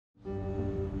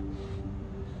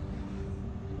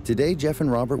Today, Jeff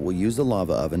and Robert will use the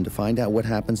lava oven to find out what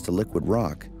happens to liquid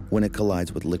rock when it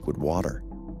collides with liquid water.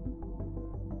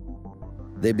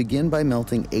 They begin by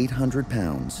melting 800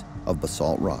 pounds of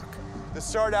basalt rock. This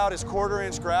start out as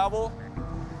quarter-inch gravel,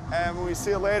 and when we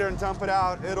see it later and dump it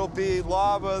out, it'll be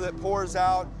lava that pours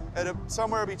out at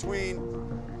somewhere between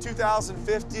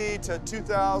 2,050 to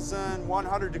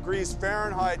 2,100 degrees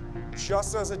Fahrenheit,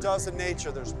 just as it does in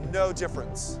nature. There's no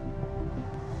difference.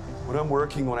 When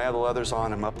I have the leathers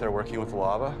on, I'm up there working with the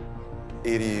lava.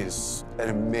 It is an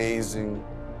amazing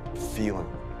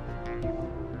feeling.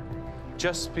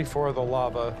 Just before the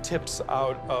lava tips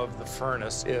out of the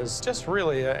furnace is just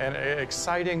really an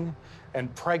exciting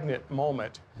and pregnant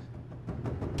moment.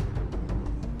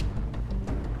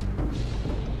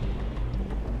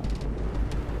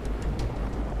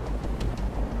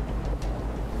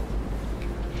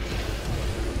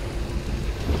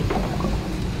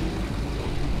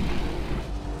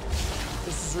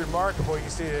 This is remarkable. You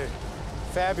see a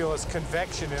fabulous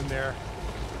convection in there.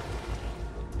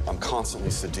 I'm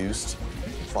constantly seduced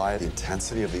by the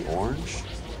intensity of the orange.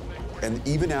 And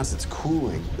even as it's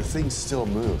cooling, the thing still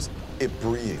moves. It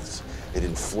breathes, it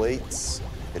inflates,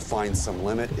 it finds some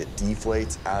limit, it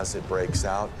deflates as it breaks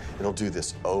out. It'll do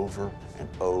this over and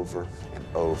over and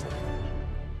over.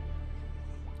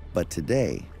 But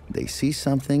today, they see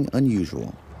something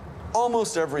unusual.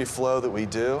 Almost every flow that we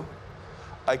do,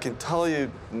 I can tell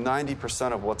you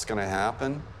 90% of what's gonna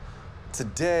happen.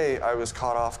 Today, I was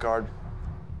caught off guard.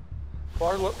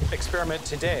 Our experiment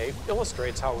today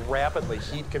illustrates how rapidly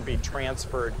heat can be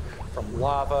transferred from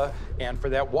lava and for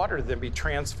that water to then be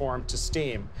transformed to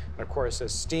steam. And of course,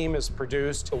 as steam is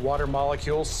produced, the water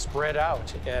molecules spread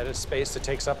out at a space that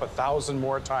takes up 1,000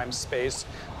 more times space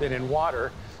than in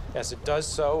water. As it does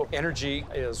so, energy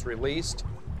is released.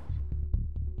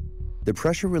 The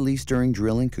pressure released during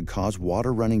drilling could cause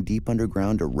water running deep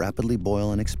underground to rapidly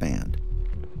boil and expand.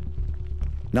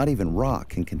 Not even rock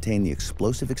can contain the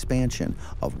explosive expansion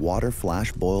of water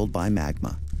flash boiled by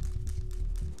magma.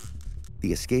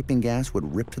 The escaping gas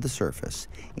would rip to the surface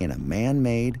in a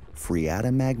man-made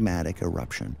phreatomagmatic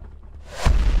eruption.